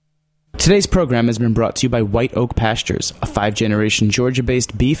Today's program has been brought to you by White Oak Pastures, a 5-generation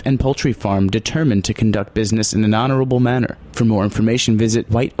Georgia-based beef and poultry farm determined to conduct business in an honorable manner. For more information,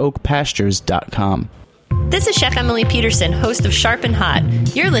 visit whiteoakpastures.com. This is Chef Emily Peterson, host of Sharp and Hot.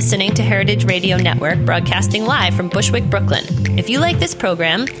 You're listening to Heritage Radio Network, broadcasting live from Bushwick, Brooklyn. If you like this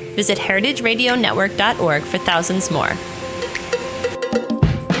program, visit heritageradionetwork.org for thousands more.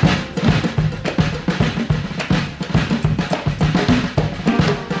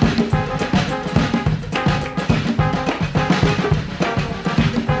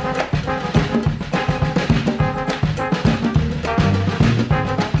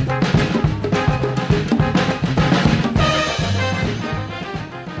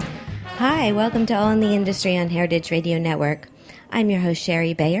 Hi, welcome to All in the Industry on Heritage Radio Network. I'm your host,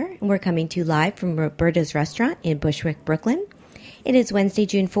 Sherry Bayer, and we're coming to you live from Roberta's Restaurant in Bushwick, Brooklyn. It is Wednesday,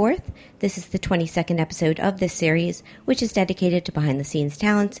 June 4th. This is the 22nd episode of this series, which is dedicated to behind-the-scenes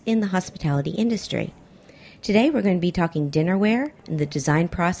talents in the hospitality industry. Today, we're going to be talking dinnerware and the design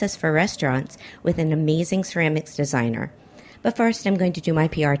process for restaurants with an amazing ceramics designer. But first, I'm going to do my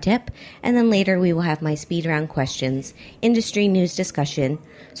PR tip, and then later we will have my speed round questions, industry news discussion,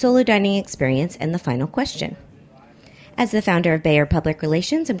 solo dining experience, and the final question. As the founder of Bayer Public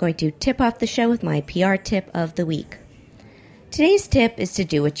Relations, I'm going to tip off the show with my PR tip of the week. Today's tip is to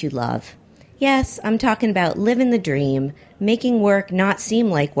do what you love. Yes, I'm talking about living the dream, making work not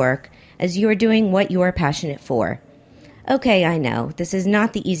seem like work, as you are doing what you are passionate for. Okay, I know, this is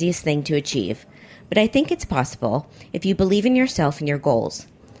not the easiest thing to achieve, but I think it's possible if you believe in yourself and your goals.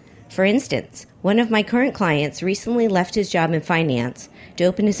 For instance, one of my current clients recently left his job in finance to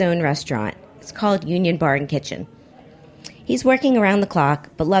open his own restaurant. It's called Union Bar and Kitchen. He's working around the clock,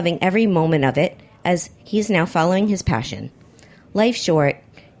 but loving every moment of it, as he's now following his passion. Life's short,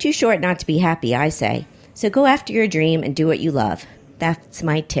 too short not to be happy, I say. So go after your dream and do what you love. That's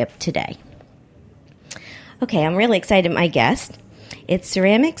my tip today. Okay, I'm really excited my guest. It's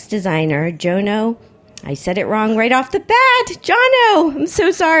ceramics designer Jono. I said it wrong right off the bat. Jono! I'm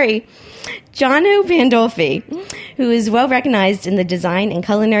so sorry. Jono Pandolfi, who is well recognized in the design and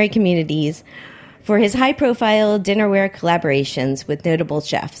culinary communities for his high-profile dinnerware collaborations with notable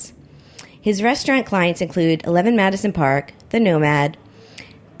chefs. His restaurant clients include 11 Madison Park, The Nomad,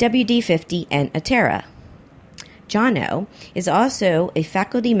 WD-50, and Atera. Jono is also a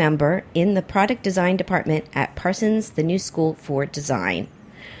faculty member in the product design department at Parsons, the New School for Design.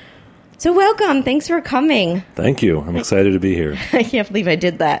 So welcome. Thanks for coming. Thank you. I'm excited to be here. I can't believe I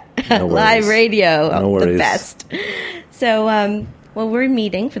did that. No Live radio. No worries. The best. So, well, we're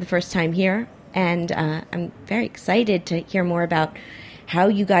meeting for the first time here, and I'm very excited to hear more about how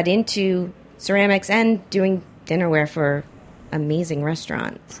you got into ceramics and doing dinnerware for amazing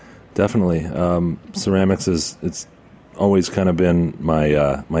restaurants. Definitely. Ceramics it's always kind of been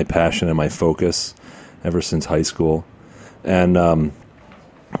my my passion and my focus ever since high school. And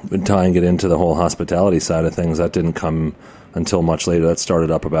been tying it into the whole hospitality side of things. That didn't come until much later. That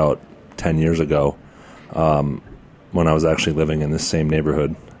started up about 10 years ago when I was actually living in this same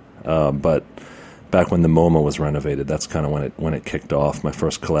neighborhood. But back when the MoMA was renovated, that's kind of when it kicked off, my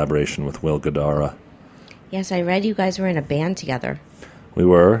first collaboration with Will Gadara. Yes, I read you guys were in a band together. We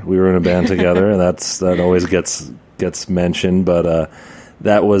were in a band together, and that always gets mentioned. But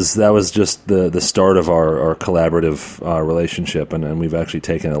that was just the start of our collaborative relationship, and we've actually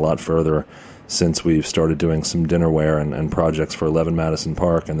taken it a lot further since we've started doing some dinnerware and projects for 11 Madison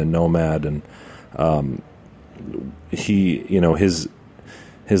Park and the Nomad, and his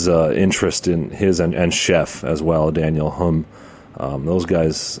interest in his and chef as well, Daniel Hum. Those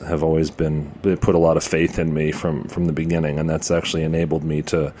guys have always put a lot of faith in me from the beginning, and that's actually enabled me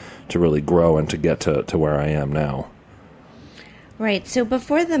to really grow and to get to where I am now. Right. So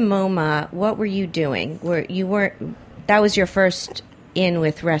before the MoMA, what were you doing? That was your first in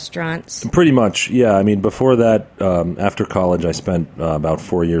with restaurants? Pretty much, yeah. I mean, before that, after college, I spent about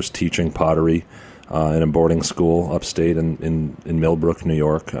 4 years teaching pottery in a boarding school upstate in Millbrook, New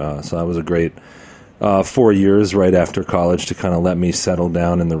York. So that was a great 4 years right after college to kind of let me settle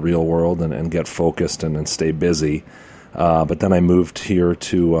down in the real world and get focused and stay busy. But then I moved here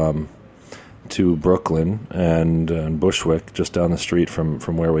to Brooklyn and Bushwick, just down the street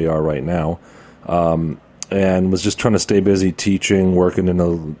from where we are right now, and was just trying to stay busy teaching, working in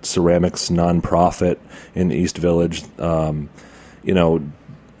a ceramics nonprofit in East Village,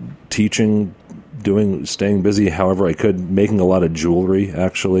 teaching, staying busy however I could, making a lot of jewelry,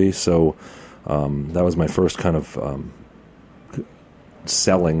 actually. So that was my first kind of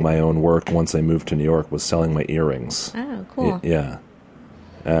selling my own work once I moved to New York, was selling my earrings. Oh, cool. Yeah.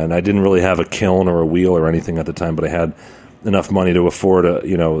 And I didn't really have a kiln or a wheel or anything at the time, but I had enough money to afford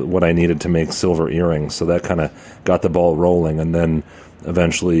what I needed to make silver earrings. So that kind of got the ball rolling. And then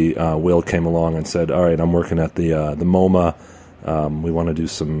eventually Will came along and said, all right, I'm working at the MoMA. We want to do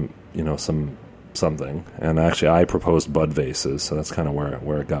something. And actually I proposed bud vases. So that's kind of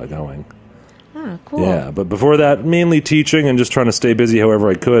where it got going. Oh, cool. Yeah, but before that, mainly teaching and just trying to stay busy however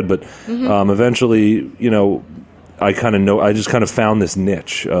I could. But eventually, I just kind of found this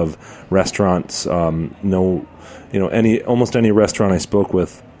niche of restaurants. Almost any restaurant I spoke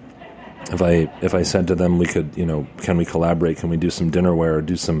with, if I said to them, we could, can we collaborate? Can we do some dinnerware or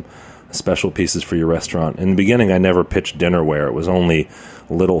do some special pieces for your restaurant? In the beginning, I never pitched dinnerware. It was only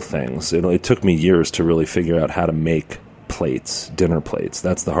little things. It took me years to really figure out how to make dinner plates.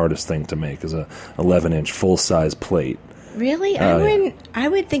 That's the hardest thing to make, is a 11-inch full-size plate. Really? I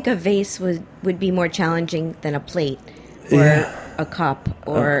would think a vase would be more challenging than a plate or a cup,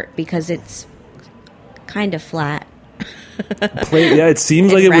 or because it's kind of flat. Plate, it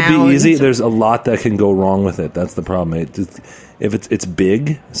seems like it would be easy. There's a lot that can go wrong with it. That's the problem. If it's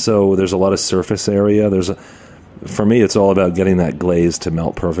big, so there's a lot of surface area. For me, it's all about getting that glaze to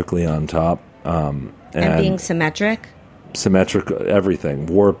melt perfectly on top, and being symmetric. Everything,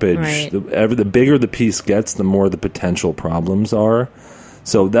 warpage. Right. The bigger the piece gets, the more the potential problems are.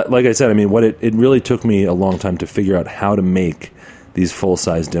 So that, like I said, it really took me a long time to figure out how to make these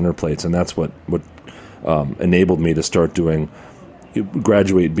full-size dinner plates, and that's what enabled me to start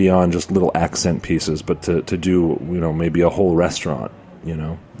graduate beyond just little accent pieces, but to do maybe a whole restaurant.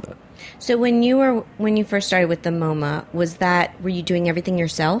 So when you first started with the MoMA, were you doing everything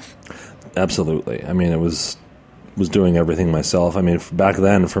yourself? Absolutely. It was doing everything myself. Back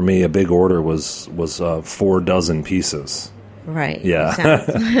then, for me, a big order was 4 dozen pieces. Right.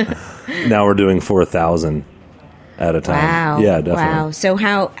 Yeah. Now we're doing 4,000 at a time. Wow. Yeah, definitely. Wow. So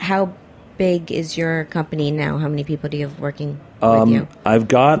how big is your company now? How many people do you have working with you? I've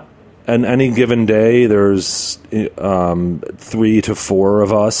got, on any given day, there's 3 to 4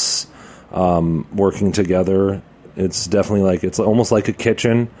 of us working together. It's definitely it's almost like a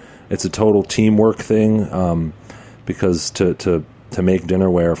kitchen. It's a total teamwork thing. Because to make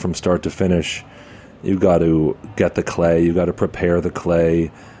dinnerware from start to finish, you've got to get the clay, you've got to prepare the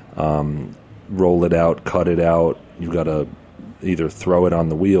clay, roll it out, cut it out. You've got to either throw it on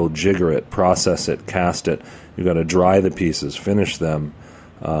the wheel, jigger it, process it, cast it. You've got to dry the pieces, finish them,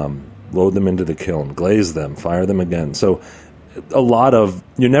 load them into the kiln, glaze them, fire them again. So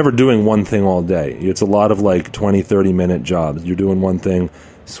you're never doing one thing all day. It's a lot of 20, 30-minute jobs. You're doing one thing,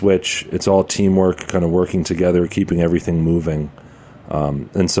 switch. It's all teamwork, kind of working together, keeping everything moving.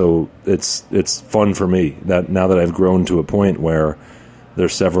 And so it's fun for me that now that I've grown to a point where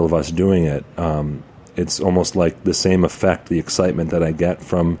there's several of us doing it. It's almost like the same effect, the excitement that I get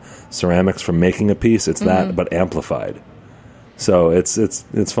from ceramics, from making a piece. It's that, but amplified. So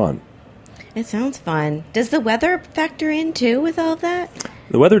it's fun. It sounds fun. Does the weather factor in too with all of that?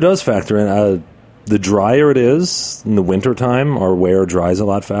 The weather does factor in. The drier it is in the wintertime, our ware dries a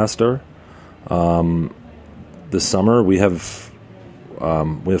lot faster. The summer we have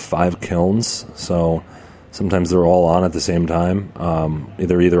 5 kilns, so sometimes they're all on at the same time.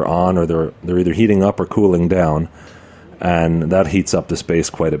 Either on, or they're either heating up or cooling down, and that heats up the space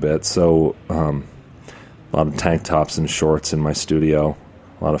quite a bit. So a lot of tank tops and shorts in my studio,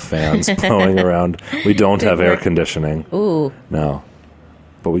 a lot of fans blowing around. We don't have air conditioning. Ooh, no.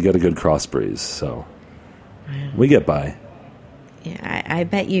 But we get a good cross breeze, so we get by. Yeah, I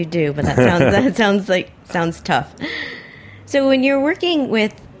bet you do. But that sounds tough. So when you're working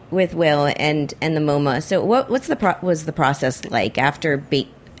with Will and the MoMA, so what was the process like after?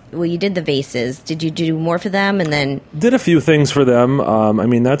 You did the vases. Did you do more for them, and then did a few things for them?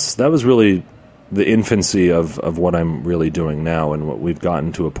 That was really the infancy of what I'm really doing now, and what we've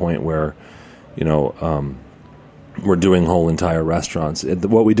gotten to a point where, we're doing whole entire restaurants.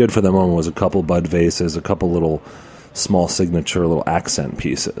 What we did for the MoMA was a couple bud vases, a couple little small signature little accent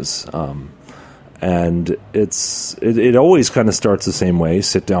pieces. And it always kind of starts the same way.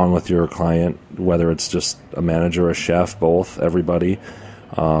 Sit down with your client, whether it's just a manager, a chef, both, everybody.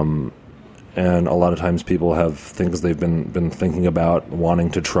 And a lot of times people have things they've been thinking about,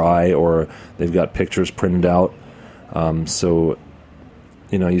 wanting to try, or they've got pictures printed out. So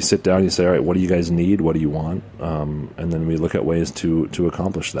you sit down, you say, all right, what do you guys need? What do you want? And then we look at ways to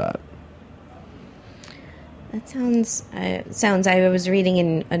accomplish that. That sounds. I was reading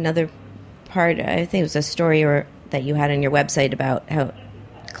in another part. I think it was a story that you had on your website about how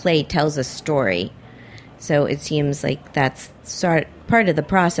clay tells a story. So it seems like that's part of the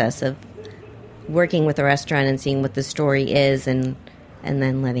process of working with a restaurant and seeing what the story is and and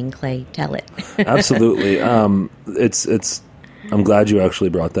then letting Clay tell it. Absolutely. I'm glad you actually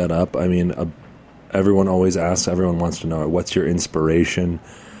brought that up. I mean, everyone always asks, everyone wants to know, what's your inspiration?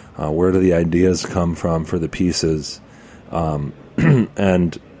 Where do the ideas come from for the pieces?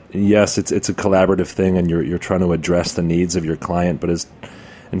 And yes, it's a collaborative thing, and you're trying to address the needs of your client. But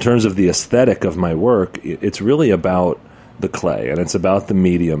in terms of the aesthetic of my work, it's really about the clay, and it's about the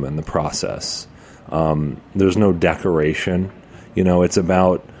medium and the process. There's no decoration. It's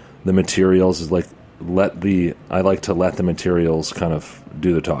about the materials. I like to let the materials kind of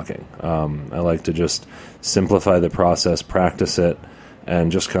do the talking. I like to just simplify the process, practice it,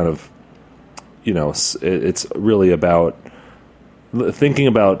 and just kind of, it's really about thinking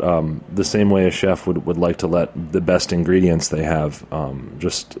about the same way a chef would like to let the best ingredients they have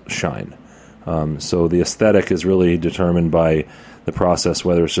just shine. So the aesthetic is really determined by the process,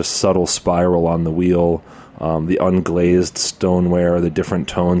 whether it's just subtle spiral on the wheel, the unglazed stoneware, the different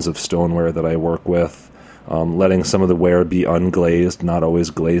tones of stoneware that I work with, letting some of the ware be unglazed, not always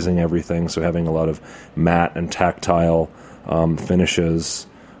glazing everything, so having a lot of matte and tactile finishes,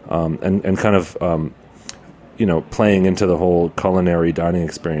 and kind of playing into the whole culinary dining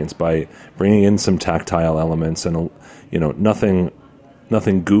experience by bringing in some tactile elements and nothing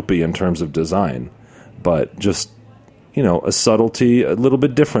goopy in terms of design, but just a subtlety, a little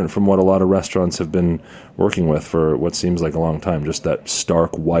bit different from what a lot of restaurants have been working with for what seems like a long time. Just that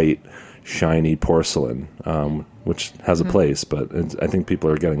stark white, shiny porcelain, which has a place, but I think people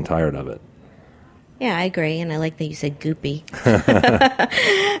are getting tired of it. Yeah, I agree, and I like that you said goopy.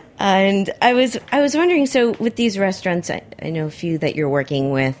 And I was wondering, so with these restaurants, I know a few that you're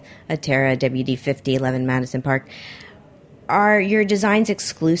working with, Atera, WD-50, 11 Madison Park. Are your designs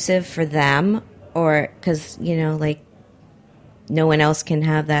exclusive for them, or because no one else can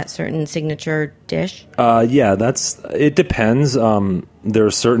have that certain signature dish? Yeah, it depends. There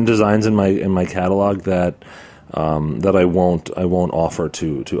are certain designs in my catalog that I won't offer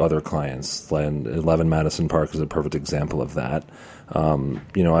to other clients. And 11 Madison Park is a perfect example of that.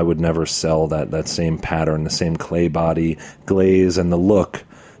 I would never sell that same pattern, the same clay body, glaze, and the look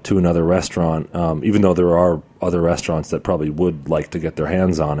to another restaurant, even though there are other restaurants that probably would like to get their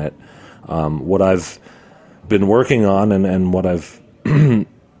hands on it. What I've been working on and what I've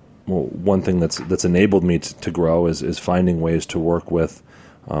one thing that's enabled me to grow is finding ways to work with,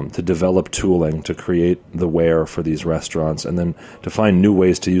 to develop tooling to create the ware for these restaurants, and then to find new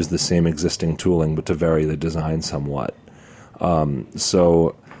ways to use the same existing tooling but to vary the design somewhat.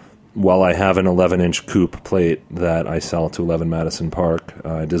 So while I have an 11-inch coupe plate that I sell to 11 Madison Park,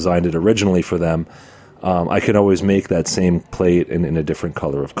 I designed it originally for them. I could always make that same plate in a different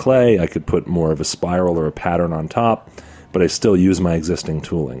color of clay. I could put more of a spiral or a pattern on top, but I still use my existing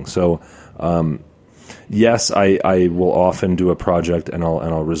tooling. So, yes, I will often do a project and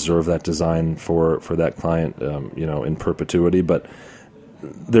I'll reserve that design for that client, in perpetuity. But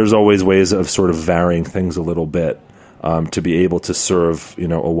there's always ways of sort of varying things a little bit to be able to serve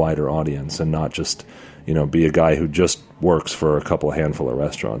a wider audience and not just be a guy who just works for a handful of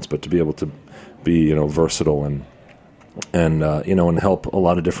restaurants, but to be able to be versatile and help a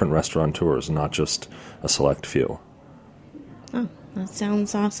lot of different restaurateurs, not just a select few. Oh, that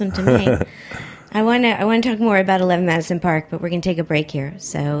sounds awesome to me. I want to talk more about 11 Madison Park, but we're going to take a break here.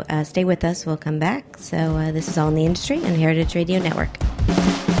 So stay with us. We'll come back. So this is All in the Industry on Heritage Radio Network.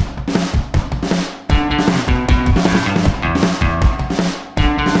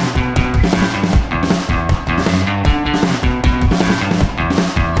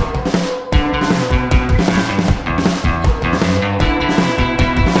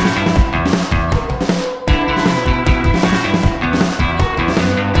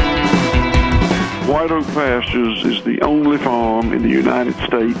 White Oak Pastures is the only farm in the United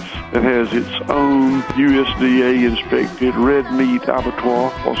States that has its own USDA-inspected red meat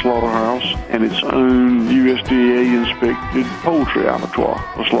abattoir or slaughterhouse and its own USDA-inspected poultry abattoir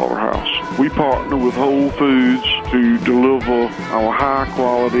or slaughterhouse. We partner with Whole Foods to deliver our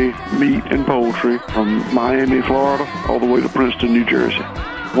high-quality meat and poultry from Miami, Florida, all the way to Princeton, New Jersey.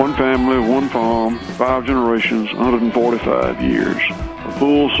 One family, one farm, 5 generations, 145 years. A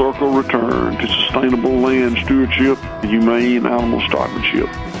full circle return to sustainable land stewardship and humane animal stockmanship.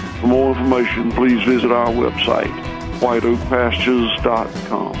 For more information, please visit our website,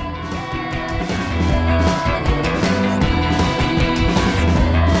 whiteoakpastures.com.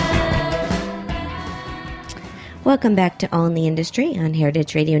 Welcome back to All in the Industry on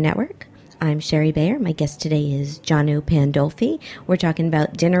Heritage Radio Network. I'm Sherry Bayer. My guest today is Jono Pandolfi. We're talking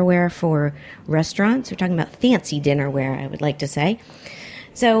about dinnerware for restaurants. We're talking about fancy dinnerware, I would like to say.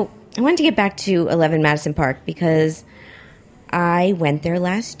 So I wanted to get back to 11 Madison Park because I went there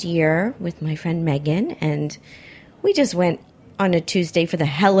last year with my friend Megan, and we just went on a Tuesday for the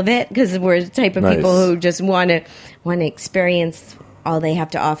hell of it, because we're the type of people who just want to experience all they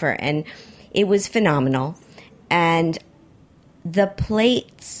have to offer. And it was phenomenal. And the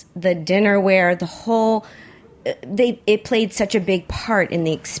plates, the dinnerware, the whole, it played such a big part in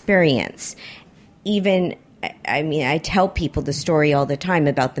the experience. Even, I mean, I tell people the story all the time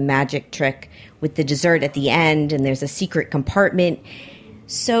about the magic trick with the dessert at the end, and there's a secret compartment.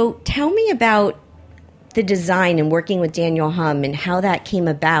 So tell me about the design and working with Daniel Humm and how that came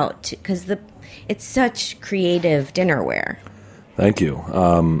about, because it's such creative dinnerware. Thank you.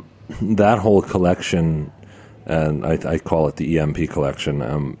 That whole collection, and I call it the EMP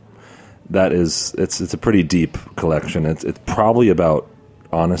collection. It's a pretty deep collection. It's probably about,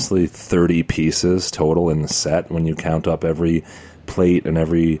 honestly, 30 pieces total in the set when you count up every plate and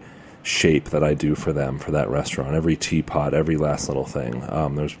every shape that I do for them, for that restaurant, every teapot, every last little thing.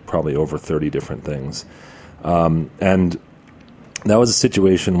 There's probably over 30 different things. And that was a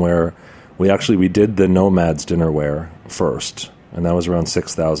situation where we did the Nomads dinnerware first, and that was around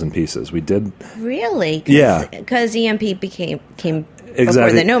 6,000 pieces. We did... Really? Yeah. Because EMP came exactly.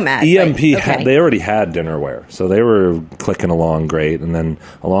 before the Nomad. EMP, okay. They already had dinnerware, so they were clicking along great, and then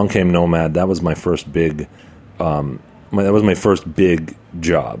along came Nomad. That was my first big... that was my first big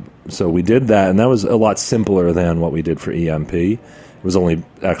job. So we did that, and that was a lot simpler than what we did for EMP. It was only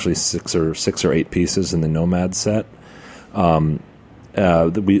actually six or eight pieces in the Nomad set. And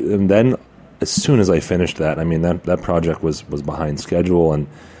then as soon as I finished that, I mean, that project was behind schedule, and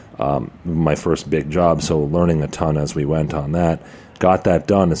my first big job, so learning a ton as we went on that. Got that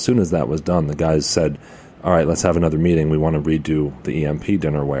done. As soon as that was done, the guys said, all right, let's have another meeting. We want to redo the EMP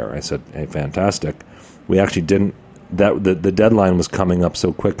dinnerware. I said, hey, fantastic. We actually didn't. The deadline was coming up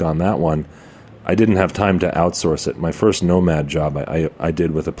so quick on that one, I didn't have time to outsource it. My first Nomad job I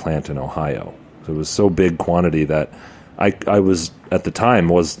did with a plant in Ohio. So it was so big quantity that I was, at the time,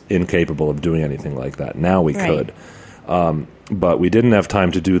 was incapable of doing anything like that. Now we could. But we didn't have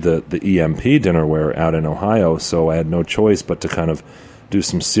time to do the EMP dinnerware out in Ohio, so I had no choice but to kind of do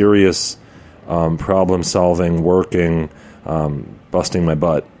some serious problem-solving, working, busting my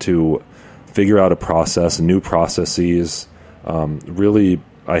butt to figure out a process, new processes. I really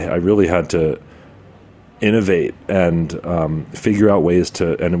had to innovate and figure out ways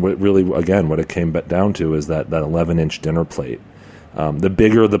to, and what it came down to is that 11-inch dinner plate. The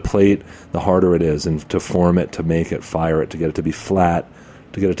bigger the plate, the harder it is, and to form it, to make it, fire it, to get it to be flat,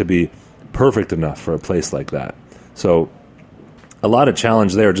 to get it to be perfect enough for a place like that. So a lot of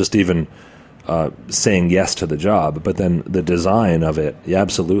challenge there, just even saying yes to the job, but then the design of it, yeah,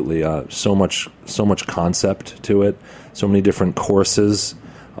 absolutely, so much concept to it, so many different courses.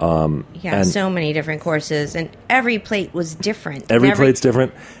 So many different courses, and every plate was different. Every plate's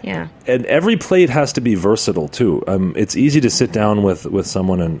different. Yeah. And every plate has to be versatile, too. It's easy to sit down with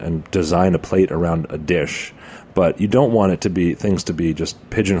someone and design a plate around a dish, but you don't want it to be things to be just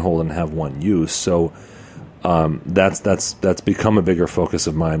pigeonholed and have one use. So that's become a bigger focus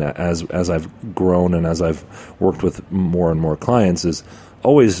of mine as I've grown and as I've worked with more and more clients.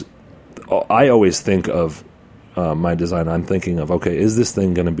 I always think of my design. I'm thinking of, okay, is this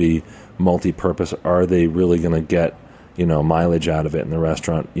thing going to be multi-purpose? Are they really going to get mileage out of it in the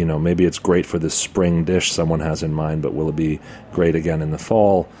restaurant? Maybe it's great for this spring dish someone has in mind, but will it be great again in the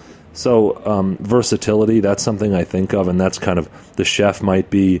fall? So versatility, that's something I think of, and that's kind of, the chef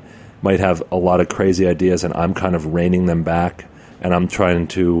might have a lot of crazy ideas, and I'm kind of reining them back, and I'm trying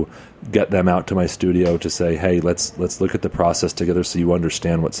to get them out to my studio to say, hey, let's look at the process together so you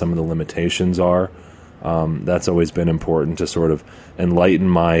understand what some of the limitations are. That's always been important to sort of enlighten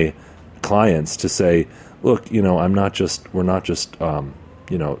my clients to say, look, we're not just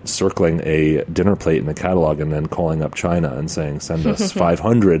circling a dinner plate in the catalog and then calling up China and saying, send us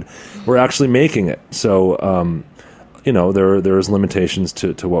 500. We're actually making it. So, there's limitations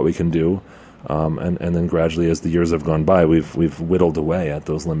to what we can do. And then gradually, as the years have gone by, we've whittled away at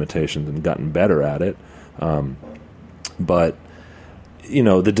those limitations and gotten better at it. But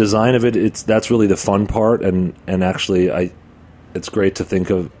the design of it, that's really the fun part, and actually it's great to think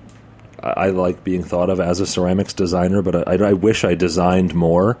of. I like being thought of as a ceramics designer, but I wish I designed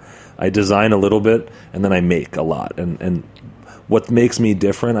more. I design a little bit, and then I make a lot. And what makes me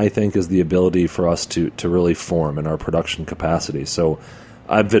different, I think, is the ability for us to really form in our production capacity. So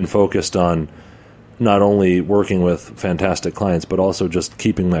I've been focused on not only working with fantastic clients, but also just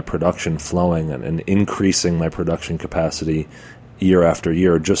keeping my production flowing and increasing my production capacity year after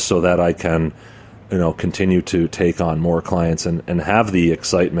year, just so that I can, continue to take on more clients and have the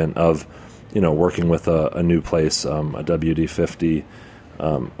excitement of working with a new place, a WD-50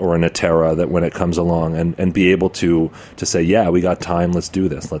 or an Atera, that when it comes along, and be able to say, yeah, we got time, let's do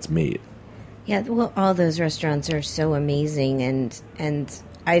this, let's meet. Yeah, well, all those restaurants are so amazing, and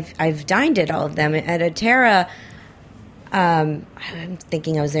I've dined at all of them. At Atera, I'm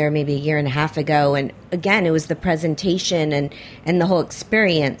thinking I was there maybe a year and a half ago, and again, it was the presentation and the whole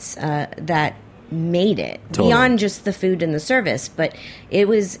experience that made it Totally. Beyond just the food and the service, but it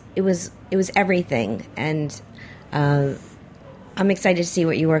was everything, and I'm excited to see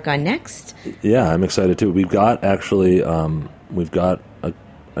what you work on next. Yeah, I'm excited too. We've got actually a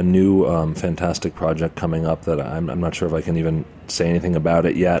new fantastic project coming up that I'm not sure if I can even say anything about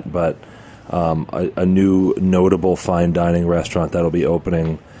it yet, but a new notable fine dining restaurant that'll be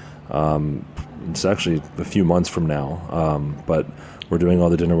opening. It's actually a few months from now, but we're doing all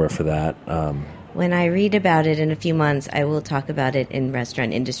the dinnerware for that. When I read about it in a few months, I will talk about it in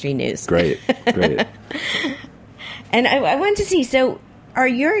Restaurant Industry News. Great. And I wanted to see, so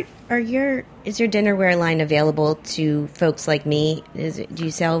is your dinnerware line available to folks like me? Do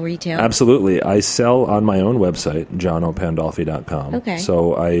you sell retail? Absolutely. I sell on my own website, johnopandolfi.com. Okay.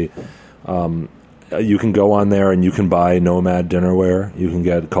 So you can go on there and you can buy Nomad dinnerware. You can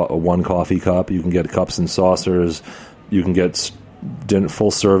get one coffee cup. You can get cups and saucers. You can get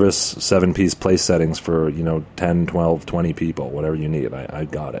full service 7-piece place settings for 10, 12, 20 people, whatever you need. I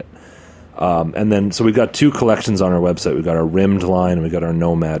got it. And then, so we've got 2 collections on our website. We've got our rimmed line and we've got our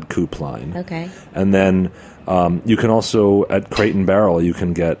Nomad coupe line. Okay. And then you can also, at Crate and Barrel, you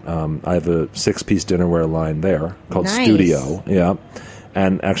can get, I have a 6-piece dinnerware line there called Nice. Studio. Yeah.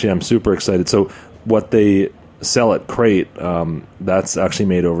 And actually, I'm super excited. So what they sell at Crate, that's actually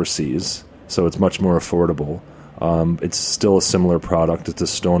made overseas. So it's much more affordable. It's still a similar product. It's a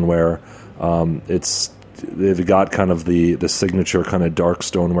stoneware. They've got kind of the signature kind of dark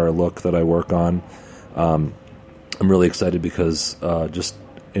stoneware look that I work on. I'm really excited because just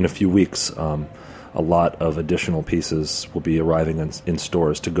in a few weeks, a lot of additional pieces will be arriving in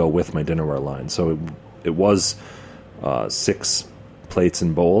stores to go with my dinnerware line. So it was 6 plates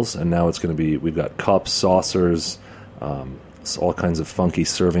and bowls, and now it's going to be, we've got cups, saucers, all kinds of funky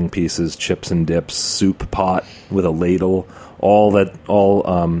serving pieces, chips and dips, soup pot with a ladle, all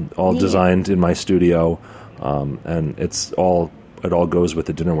designed in my studio, and it all goes with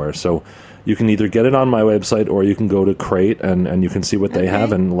the dinnerware. So you can either get it on my website or you can go to Crate and you can see what they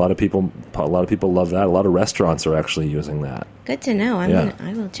have, and a lot of people love that. A lot of restaurants are actually using that. Good to know.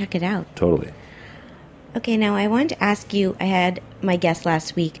 I will check it out. Totally. Okay, now I wanted to ask you, I had my guest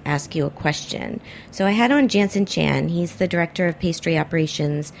last week ask you a question. So I had on Jansen Chan. He's the Director of Pastry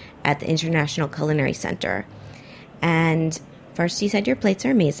Operations at the International Culinary Center. And first, he said your plates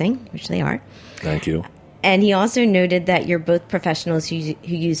are amazing, which they are. Thank you. And he also noted that you're both professionals who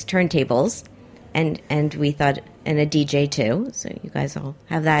use turntables, and we thought, and a DJ too. So you guys all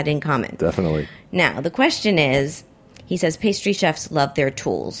have that in common. Definitely. Now, the question is, he says pastry chefs love their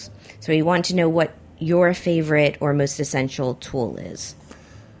tools. So he wanted to know what your favorite or most essential tool is.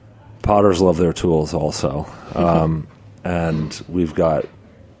 Potters love their tools also, and I've got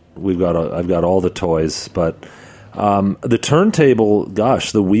all the toys, but the turntable,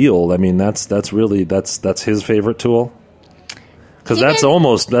 gosh, the wheel. I mean, that's his favorite tool, because that's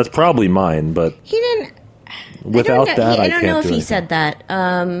probably mine. But he didn't. Without I that, I don't can't know if do he anything. said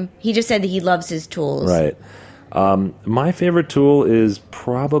that. He just said that he loves his tools. Right. My favorite tool is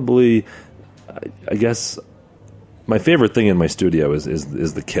probably, I guess, my favorite thing in my studio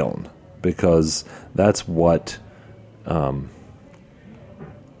is the kiln, because that's what the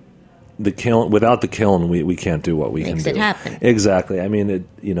kiln. Without the kiln, we can't do what we can do. Makes it happen. Exactly. I mean,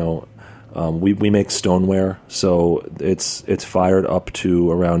 we make stoneware, so it's fired up to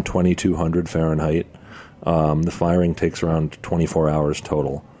around 2,200 Fahrenheit. The firing takes around 24 hours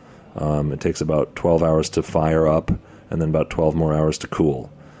total. It takes about 12 hours to fire up, and then about 12 more hours to cool.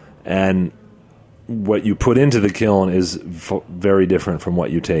 And what you put into the kiln is very different from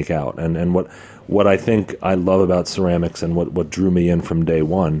what you take out. And what I think I love about ceramics, and what drew me in from day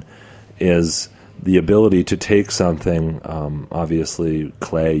one, is the ability to take something, obviously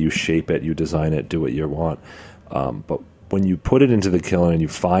clay, you shape it, you design it, do what you want, but when you put it into the kiln and you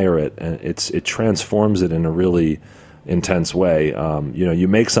fire it, and it transforms it in a really intense way. You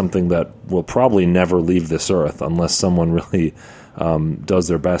make something that will probably never leave this earth unless someone really does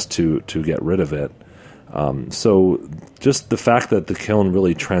their best to get rid of it. So just the fact that the kiln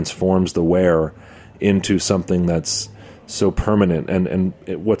really transforms the ware into something that's so permanent, and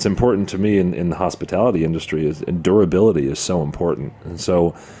what's important to me in the hospitality industry is durability is so important. And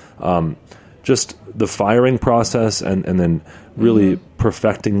so just the firing process and then really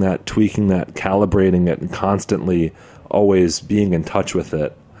perfecting that, tweaking that, calibrating it, and constantly always being in touch with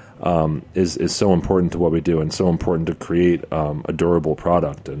it is so important to what we do, and so important to create a durable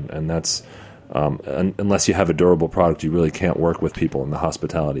product. And that's unless you have a durable product, you really can't work with people in the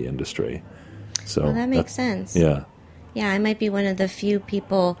hospitality industry. So Well, that makes sense. Yeah. Yeah, I might be one of the few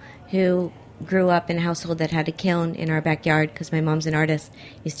people who grew up in a household that had a kiln in our backyard because my mom's an artist,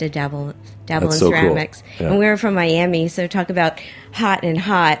 used to dabble in That's so cool. ceramics. Yeah. And we were from Miami, so talk about hot.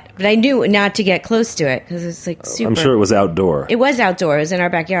 But I knew not to get close to it because it's like super. I'm sure it was outdoor. It was outdoor. It was in our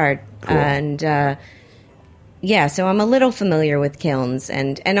backyard. Cool. And yeah, so I'm a little familiar with kilns.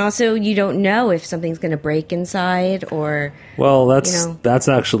 And also you don't know if something's going to break inside or... Well, that's you know. that's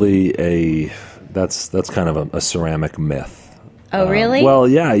actually that's kind of a ceramic myth. Oh, really? Well,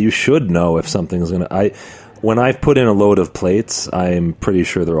 yeah, you should know if something's going to... When I've put in a load of plates, I'm pretty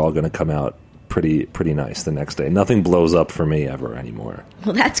sure they're all going to come out pretty nice the next day. Nothing blows up for me ever anymore.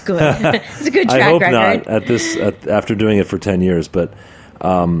 Well, that's good. It's a good track I hope record. not after doing it for 10 years. But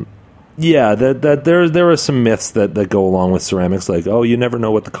yeah, that there are some myths that go along with ceramics, like, oh, you never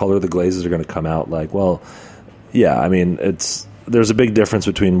know what the color of the glazes are going to come out like. Well, yeah, I mean, there's a big difference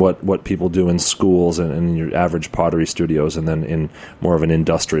between what people do in schools and in your average pottery studios and then in more of an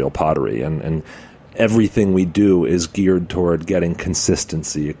industrial pottery. And everything we do is geared toward getting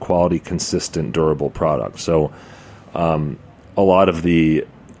consistency, a quality, consistent, durable product. So a lot of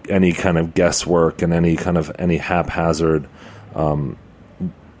any kind of guesswork and any haphazard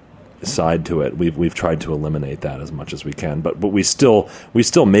side to it, we've tried to eliminate that as much as we can. But we still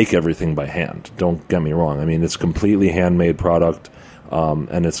make everything by hand. Don't get me wrong. I mean, it's completely handmade product,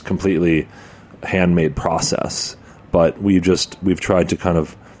 and it's completely handmade process. But we've tried to kind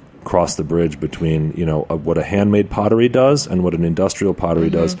of cross the bridge between what a handmade pottery does and what an industrial pottery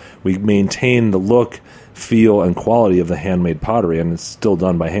does. We maintain the look, feel, and quality of the handmade pottery, and it's still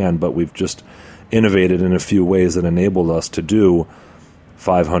done by hand. But we've just innovated in a few ways that enabled us to do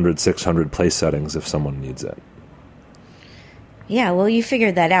 500, 600 place settings if someone needs it. Yeah, well, you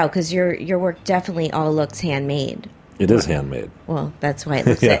figured that out because your work definitely all looks handmade. It is handmade. Well, that's why it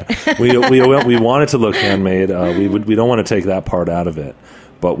looks Yeah, it. we want it to look handmade. We don't want to take that part out of it,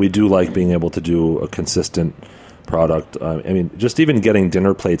 but we do like being able to do a consistent product. I mean, just even getting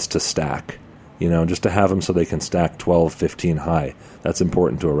dinner plates to stack, just to have them so they can stack 12, 15 high. That's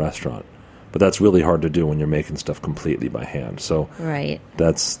important to a restaurant. But that's really hard to do when you're making stuff completely by hand. So Right.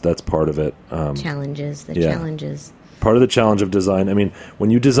 that's part of it. Challenges. Part of the challenge of design. I mean, when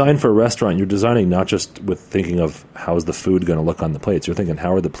you design for a restaurant, you're designing not just with thinking of how's the food going to look on the plates. You're thinking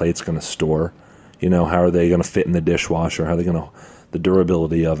how are the plates going to store? How are they going to fit in the dishwasher? How are they going to the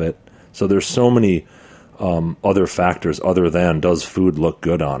durability of it? So there's so many other factors other than does food look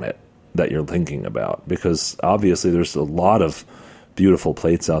good on it that you're thinking about, because obviously there's a lot of beautiful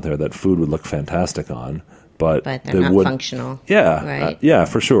plates out there that food would look fantastic on, but they're not functional. Yeah, right. Yeah,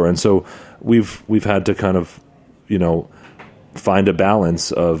 for sure. And so we've had to kind of find a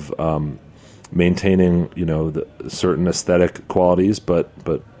balance of maintaining the certain aesthetic qualities, but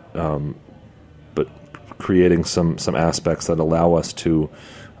creating some aspects that allow us to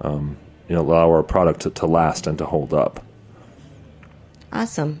allow our product to last and to hold up.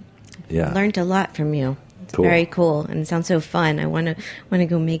 Awesome. Yeah, Learned a lot from you. It's Cool. very cool, and it sounds so fun. I want to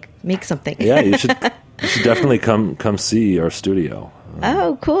go make something. Yeah, you should definitely come see our studio.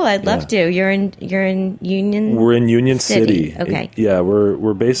 Oh, cool! I'd love to. You're in Union. We're in Union City. Okay.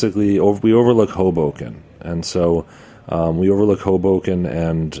 We're basically we overlook Hoboken, and so we overlook Hoboken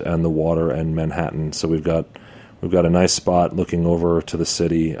and the water and Manhattan. So we've got a nice spot looking over to the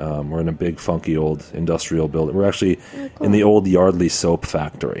city. We're in a big, funky old industrial building. We're actually in the old Yardley soap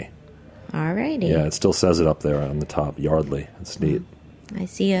factory. Alrighty. Yeah, it still says it up there on the top, Yardley. It's neat. I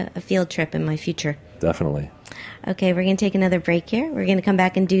see a field trip in my future. Definitely. Okay, we're going to take another break here. We're going to come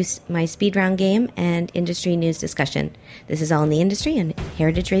back and do my speed round game and industry news discussion. This is All in the Industry on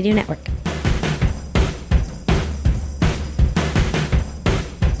Heritage Radio Network.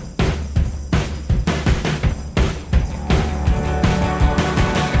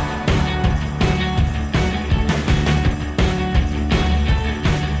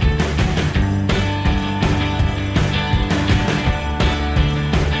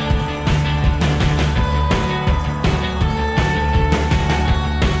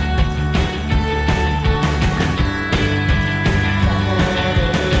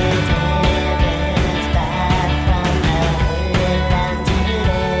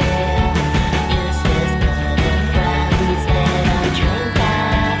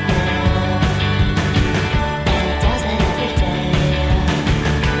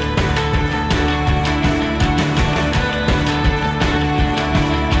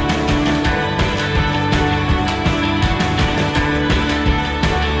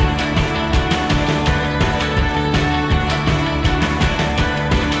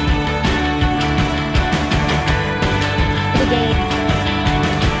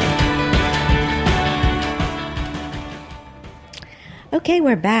 Okay,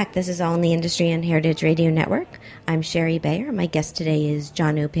 we're back. This is All in the Industry on Heritage Radio Network. I'm Sherry Bayer. My guest today is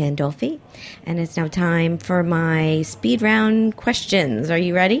Jono Pandolfi. And it's now time for my speed round questions. Are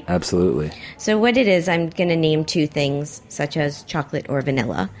you ready? Absolutely. So what it is, I'm going to name two things, such as chocolate or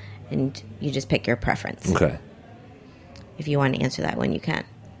vanilla, and you just pick your preference. Okay. If you want to answer that one, you can.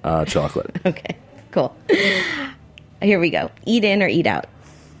 Chocolate. Okay, cool. Here we go. Eat in or eat out?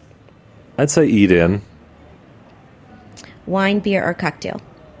 I'd say eat in. Wine, beer, or cocktail?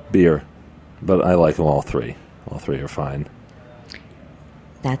 Beer. But I like them all three. All three are fine.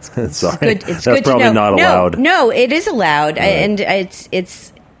 That's Sorry. good. It's That's good to probably know. not allowed. No, it is allowed, Right. and it's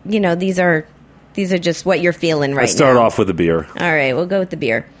these are just what you're feeling right Let's start now. off with the beer. All right, we'll go with the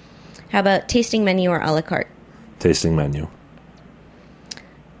beer. How about tasting menu or a la carte? Tasting menu.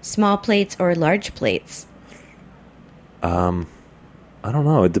 Small plates or large plates? I don't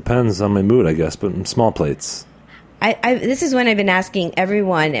know. It depends on my mood, I guess, but small plates. I this is when I've been asking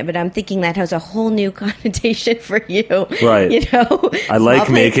everyone, but I'm thinking that has a whole new connotation for you. Right. You know, I like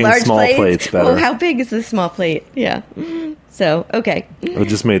Small making large small plates better. Well, how big is the small plate? Yeah. So, okay. I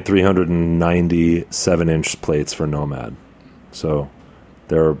just made 397-inch plates for Nomad. So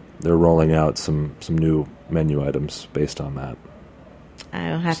they're rolling out some new menu items based on that.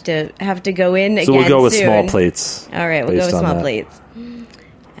 I'll have to go in again. So we'll go with soon. small plates. All right, we'll go based with on small that. plates.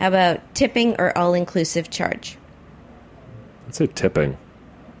 How about tipping or all-inclusive charge? I'd say tipping.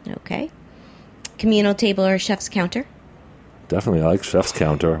 Okay. Communal table or chef's counter? Definitely. I like chef's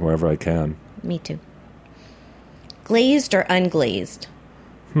counter wherever I can. Me too. Glazed or unglazed?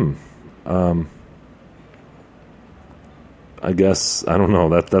 I guess, I don't know.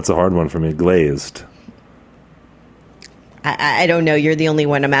 That's a hard one for me. Glazed. I don't know. You're the only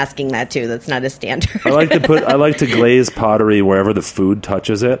one I'm asking that to. That's not a standard. I like to glaze pottery wherever the food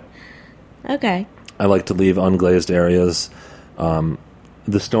touches it. Okay. I like to leave unglazed areas.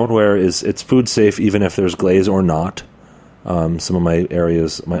 The stoneware it's food safe even if there's glaze or not. Some of my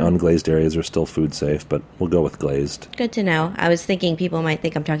areas, my unglazed areas, are still food safe, but we'll go with glazed. Good to know. I was thinking people might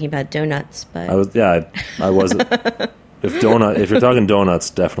think I'm talking about donuts, but I wasn't. If you're talking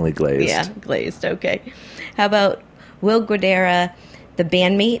donuts, definitely glazed. yeah, glazed. Okay. How about Will Guidera, the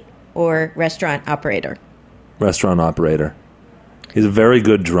bandmate or restaurant operator? Restaurant operator. He's a very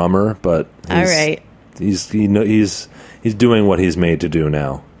good drummer, but All right. he's doing what he's made to do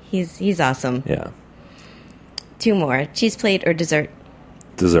now. He's awesome. Yeah. Two more. Cheese plate or dessert?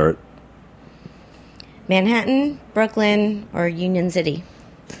 Dessert. Manhattan, Brooklyn, or Union City?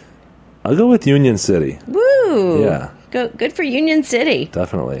 I'll go with Union City. Woo! Yeah. Good for Union City.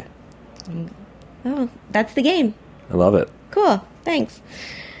 Definitely. Oh, that's the game. I love it. Cool. Thanks.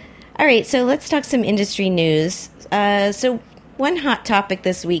 All right, so let's talk some industry news. So one hot topic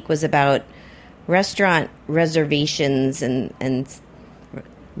this week was about restaurant reservations and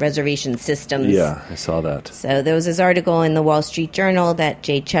reservation systems. Yeah, I saw that. So there was this article in the Wall Street Journal that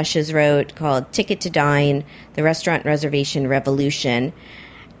Jay Cheshes wrote called Ticket to Dine, the Restaurant Reservation Revolution.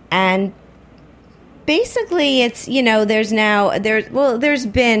 And basically it's, there's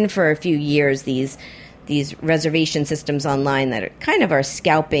been for a few years these reservation systems online that are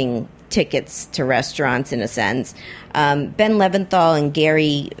scalping tickets to restaurants in a sense. Ben Leventhal and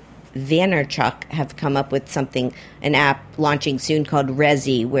Gary Vaynerchuk have come up with an app launching soon called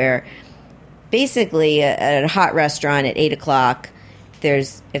Resy, where basically at a hot restaurant at 8 o'clock,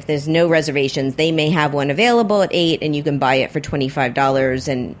 if there's no reservations, they may have one available at 8 and you can buy it for $25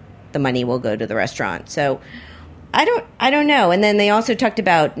 and the money will go to the restaurant. So I don't know. And then they also talked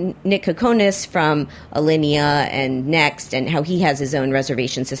about Nick Kokonis from Alinea and Next and how he has his own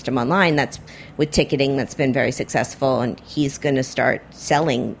reservation system online that's with ticketing that's been very successful, and he's going to start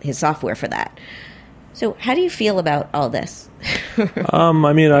selling his software for that. So how do you feel about all this? I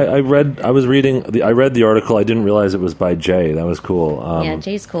mean, I read the article. I didn't realize it was by Jay. That was cool. Yeah,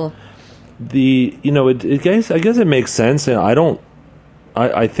 Jay's cool. I guess it makes sense. And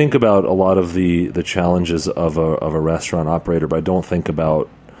I think about a lot of the challenges of a restaurant operator, but I don't think about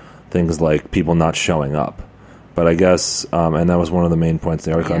things like people not showing up. But I guess, and that was one of the main points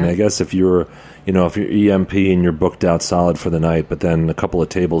in the article. Yeah. I mean, I guess if you're EMP and you're booked out solid for the night, but then a couple of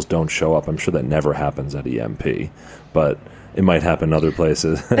tables don't show up, I'm sure that never happens at EMP, but it might happen other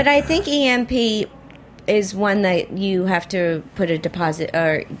places. But I think EMP is one that you have to put a deposit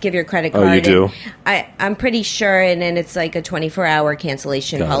or give your credit card. Oh, you do? I'm pretty sure, and then it's like a 24-hour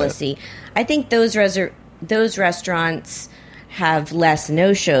cancellation Got policy. I think those restaurants have less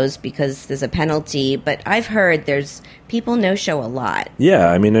no-shows because there's a penalty, but I've heard there's people no-show a lot. Yeah,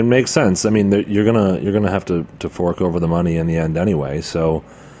 I mean, it makes sense. I mean, you're gonna have to fork over the money in the end anyway. So,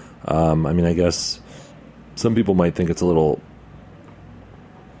 I mean, I guess some people might think it's a little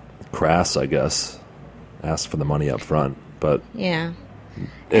crass, I guess. Ask for the money up front, but Yeah.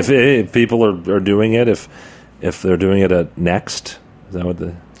 if people are doing it, if they're doing it at Next, is that what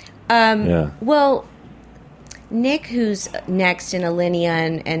the? Yeah. Well, Nick, who's Next in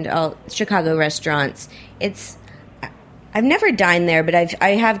Alinea and all Chicago restaurants, I've never dined there, but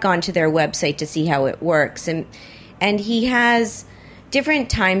I have gone to their website to see how it works, and he has different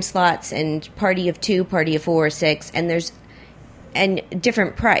time slots and party of 2, party of 4, 6, and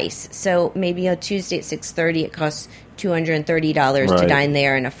different price. So maybe a Tuesday at 6:30 it costs $230 to Right. dine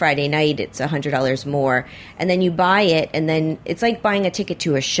there, and a Friday night it's $100 more. And then you buy it, and then it's like buying a ticket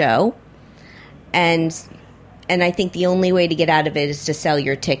to a show. And I think the only way to get out of it is to sell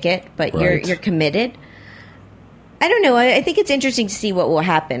your ticket, but Right. you're committed. I don't know. I think it's interesting to see what will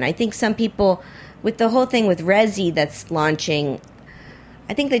happen. I think some people, with the whole thing with Resy that's launching,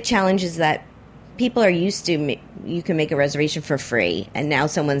 I think the challenge is that people are used to you can make a reservation for free, and now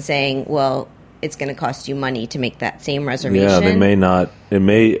someone's saying, well, it's going to cost you money to make that same reservation. Yeah, they may not. It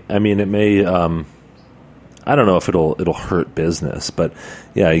may. I mean, it may. I don't know if it'll hurt business, but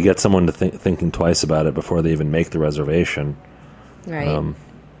yeah, you get someone to thinking twice about it before they even make the reservation. Right.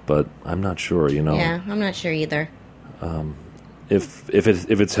 But I'm not sure. Yeah, I'm not sure either. If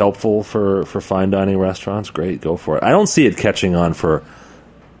it's helpful for fine dining restaurants, great, go for it. I don't see it catching on for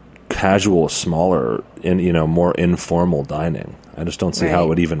casual, smaller, more informal dining. I just don't see how it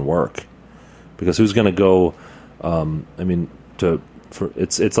would even work, because who's going to go?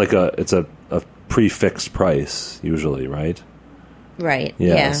 It's like a prefixed price usually, right? Right.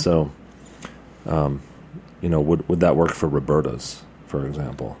 Yeah. So, would that work for Roberta's, for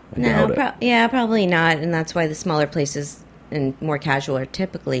example? I doubt it. Probably not, and that's why the smaller places and more casual are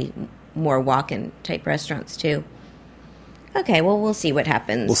typically more walk-in type restaurants too. Okay, well, we'll see what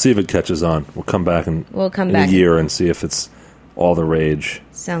happens. We'll see if it catches on. We'll come back in back a year and see if it's all the rage.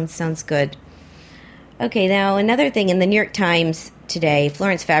 Sounds good. Okay, now another thing in the New York Times today,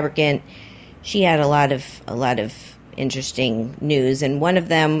 Florence Fabricant, she had a lot of interesting news, and one of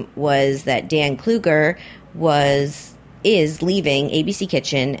them was that Dan Kluger is leaving ABC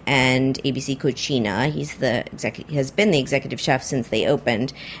Kitchen and ABC Cucina. He's has been the executive chef since they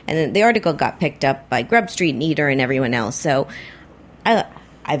opened, and then the article got picked up by Grub Street and Eater and everyone else. So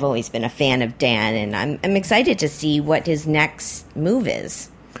I've always been a fan of Dan, and I'm excited to see what his next move is.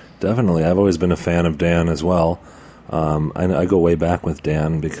 Definitely, I've always been a fan of Dan as well. I go way back with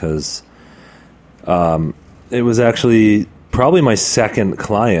Dan because it was actually probably my second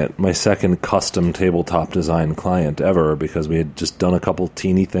custom tabletop design client ever, because we had just done a couple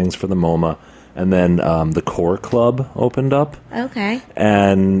teeny things for the MoMA, and then the Core Club opened up. Okay.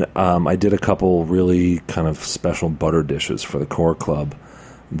 And I did a couple really kind of special butter dishes for the Core Club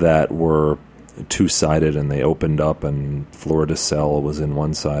that were two-sided, and they opened up, and fleur de sel was in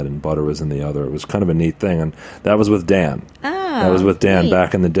one side and butter was in the other. It was kind of a neat thing, and that was with Dan. That was with Dan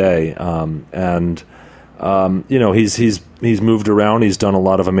back in the day. He's moved around. He's done a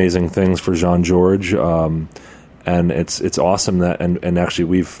lot of amazing things for Jean-Georges, and it's awesome that and actually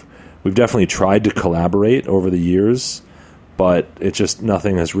we've definitely tried to collaborate over the years, but it just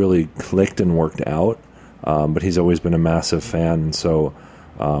nothing has really clicked and worked out. But he's always been a massive fan, and so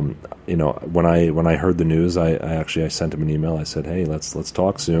when I heard the news, I sent him an email. I said, hey, let's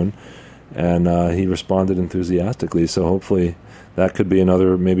talk soon, and he responded enthusiastically. So hopefully that could be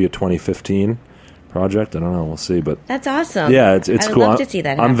maybe a 2015 project. I don't know. We'll see. But that's awesome. Yeah, it's I'd cool. love to see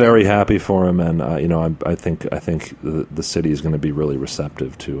that happen. I'm very happy for him, and I think the city is going to be really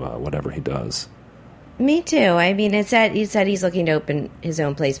receptive to whatever he does. Me too. I mean, he said he's looking to open his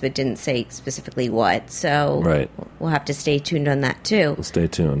own place, but didn't say specifically what. So right. We'll have to stay tuned on that too. We'll stay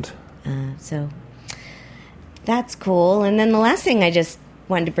tuned. So that's cool. And then the last thing I just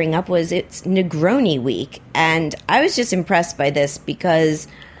wanted to bring up was it's Negroni Week, and I was just impressed by this because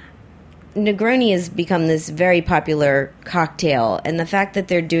Negroni has become this very popular cocktail, and the fact that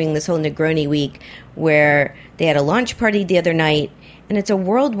they're doing this whole Negroni Week where they had a launch party the other night, and it's a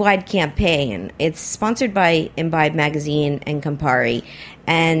worldwide campaign. It's sponsored by Imbibe Magazine and Campari,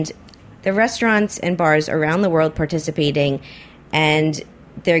 and the restaurants and bars around the world participating, and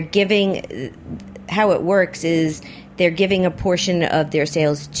they're giving, how it works is they're giving a portion of their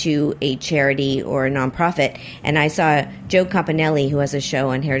sales to a charity or a nonprofit. And I saw Joe Campanelli, who has a show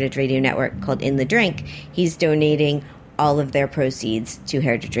on Heritage Radio Network called In the Drink. He's donating all of their proceeds to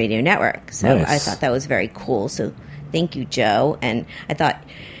Heritage Radio Network. So nice. I thought that was very cool. So thank you, Joe. And I thought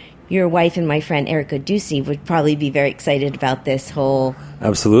your wife and my friend Erica Ducey would probably be very excited about this whole.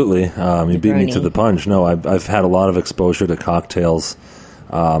 Absolutely. You beat me to the punch. No, I've had a lot of exposure to cocktails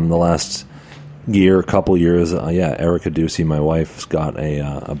the last couple years, Erica Ducey, my wife's got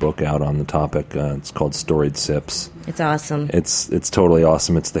a book out on the topic. It's called Storied Sips. It's awesome. It's totally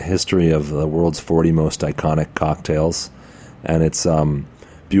awesome. It's the history of the world's 40 most iconic cocktails, and it's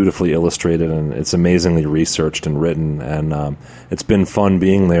beautifully illustrated, and it's amazingly researched and written, and it's been fun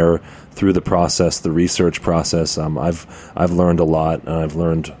being there through the process, the research process. I've learned a lot, and I've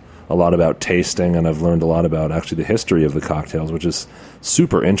learned a lot about tasting, and I've learned a lot about actually the history of the cocktails, which is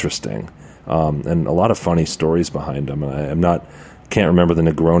super interesting, and a lot of funny stories behind them. And can't remember the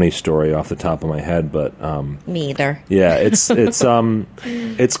Negroni story off the top of my head, but me either. Yeah, it's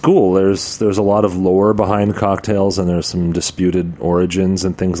cool. There's a lot of lore behind cocktails, and there's some disputed origins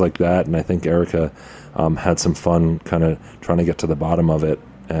and things like that. And I think Erica had some fun kind of trying to get to the bottom of it,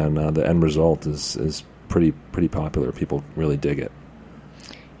 and the end result is pretty popular. People really dig it.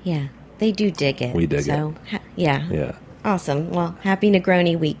 Yeah, they do dig it. We dig it. Yeah. Awesome. Well, happy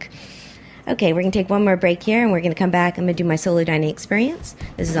Negroni week. Okay, we're going to take one more break here, and we're going to come back. I'm going to do my solo dining experience.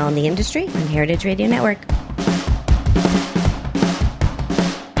 This is All in the Industry on Heritage Radio Network.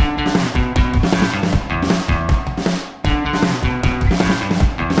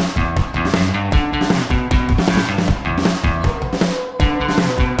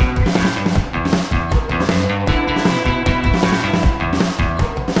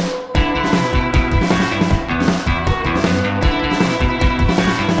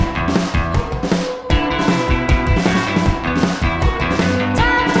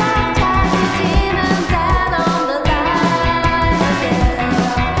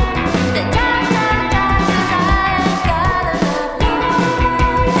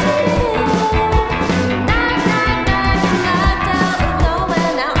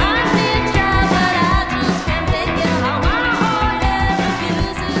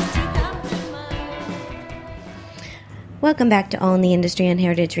 Welcome back to All in the Industry on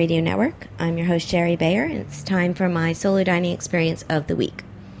Heritage Radio Network. I'm your host, Sherry Bayer, and it's time for my solo dining experience of the week.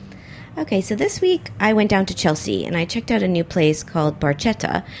 Okay, so this week I went down to Chelsea and I checked out a new place called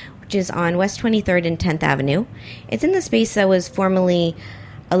Barchetta, which is on West 23rd and 10th Avenue. It's in the space that was formerly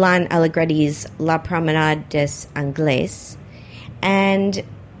Alain Allegretti's La Promenade des Anglais. And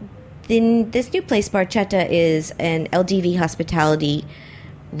then this new place, Barchetta, is an LDV hospitality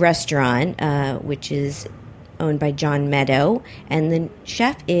restaurant, which is owned by John Meadow, and the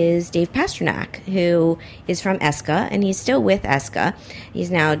chef is Dave Pasternak, who is from Esca, and he's still with Esca. He's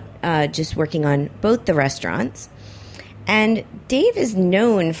now just working on both the restaurants. And Dave is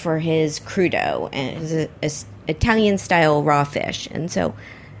known for his crudo and his Italian-style raw fish, and so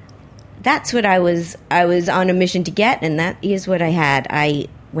that's what I was on a mission to get, and that is what I had. I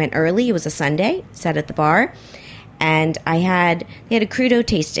went early. It was a Sunday. Sat at the bar, and they had a crudo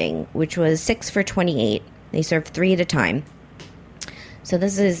tasting, which was 6 for $28. They served 3 at a time. So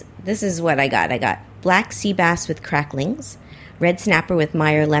this is what I got. I got black sea bass with cracklings, red snapper with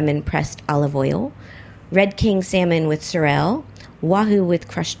Meyer lemon pressed olive oil, red king salmon with sorrel, wahoo with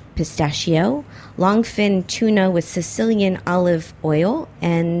crushed pistachio, longfin tuna with Sicilian olive oil,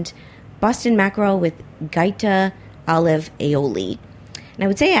 and Boston mackerel with Gaeta olive aioli. And I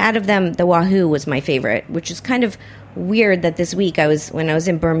would say out of them, the wahoo was my favorite, which is kind of weird that this week when I was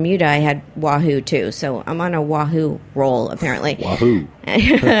in Bermuda, I had wahoo too. So I'm on a wahoo roll, apparently. Wahoo.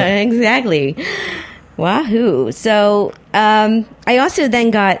 Exactly. Wahoo. So I also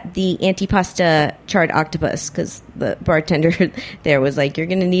then got the antipasta charred octopus because the bartender there was like, "You're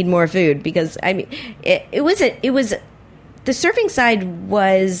going to need more food," because I mean, it was the serving side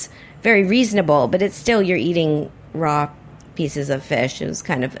was very reasonable, but it's still, you're eating raw pieces of fish. It's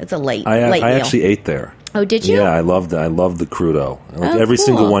a light meal. I actually ate there. Oh, did you? Yeah, I loved the crudo. Like every cool.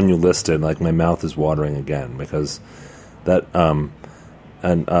 single one you listed, like my mouth is watering again because that. I'm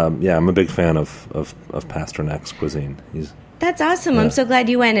a big fan of Pasternak's cuisine. That's awesome. Yeah. I'm so glad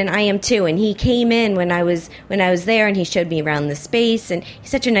you went, and I am too. And he came in when I was there, and he showed me around the space. And he's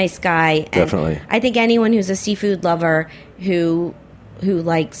such a nice guy. And definitely. I think anyone who's a seafood lover who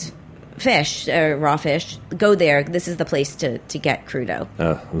likes fish or raw fish, go there. This is the place to get crudo.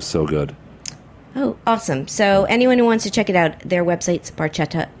 It was so good. Oh, awesome. So anyone who wants to check it out, their website's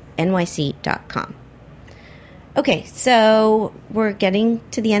barchettanyc.com. Okay, so we're getting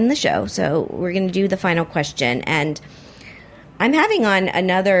to the end of the show, so we're going to do the final question. And I'm having on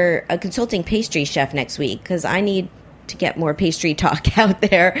a consulting pastry chef next week because I need to get more pastry talk out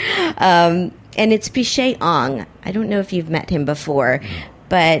there. And it's Pichet Ong. I don't know if you've met him before,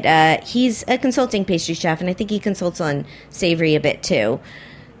 but he's a consulting pastry chef, and I think he consults on savory a bit too.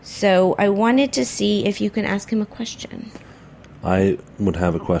 So I wanted to see if you can ask him a question. I would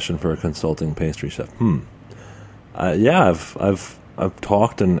have a question for a consulting pastry chef. I've I've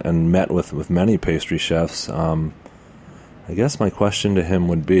talked and met with many pastry chefs. I guess my question to him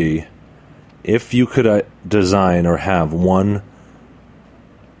would be, if you could design or have one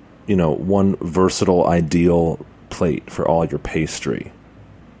versatile ideal plate for all your pastry,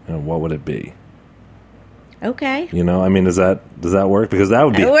 what would it be? Okay. Does that work? Because that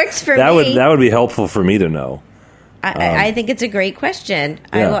would be, it works for me. That would be helpful for me to know. I think it's a great question.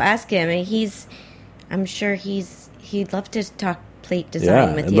 Yeah. I will ask him. I'm sure he'd love to talk plate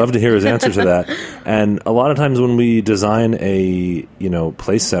design with you. I'd love to hear his answer to that. And a lot of times when we design a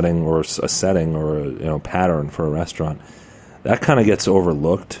place setting or a setting or a pattern for a restaurant, that kind of gets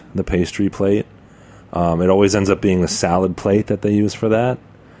overlooked. The pastry plate, it always ends up being the salad plate that they use for that,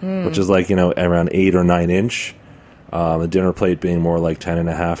 which is like around 8 or 9 inch. The dinner plate being more like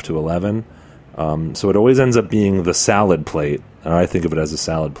 10.5 to 11. So it always ends up being the salad plate. I think of it as a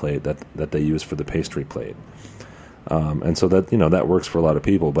salad plate that they use for the pastry plate. And so that that works for a lot of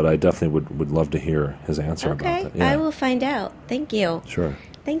people, but I definitely would love to hear his answer about that. Okay, I will find out. Thank you. Sure.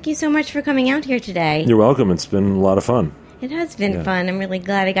 Thank you so much for coming out here today. You're welcome. It's been a lot of fun. It has been fun. I'm really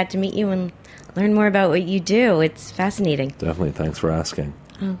glad I got to meet you and learn more about what you do. It's fascinating. Definitely. Thanks for asking.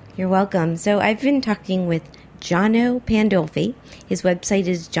 Oh, you're welcome. So I've been talking with Jono Pandolfi. His website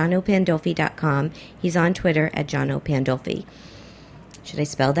is jonopandolfi.com. He's on Twitter at Jono Pandolfi. Should I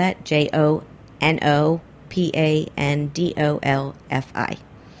spell that? JONOPANDOLFI.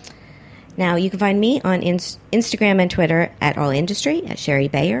 Now, you can find me on Instagram and Twitter at All Industry, at Sherry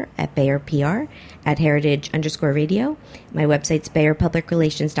Bayer, at Bayer PR, at Heritage_Radio. My website's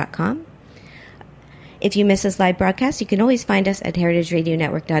BayerPublicRelations.com. If you miss this live broadcast, you can always find us at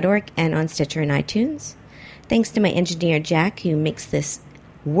heritageradionetwork.org and on Stitcher and iTunes. Thanks to my engineer, Jack, who makes this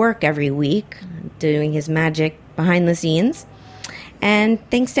work every week, doing his magic behind the scenes. And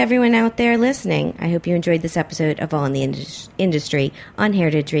thanks to everyone out there listening. I hope you enjoyed this episode of All in the Industry on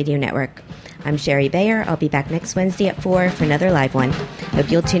Heritage Radio Network. I'm Sherry Bayer. I'll be back next Wednesday at 4 for another live one. Hope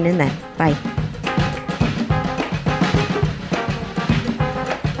you'll tune in then. Bye.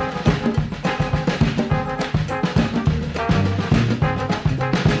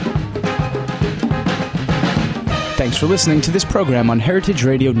 Thanks for listening to this program on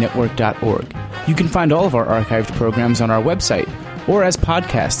heritageradionetwork.org. You can find all of our archived programs on our website or as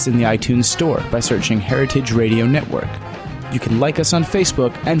podcasts in the iTunes Store by searching Heritage Radio Network. You can like us on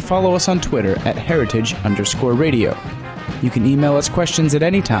Facebook and follow us on Twitter at @heritage_radio. You can email us questions at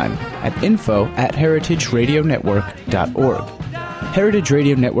any time at info@heritageradionetwork.org. Heritage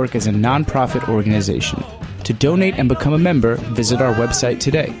Radio Network is a non-profit organization. To donate and become a member, visit our website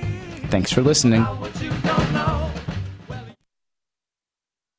today. Thanks for listening.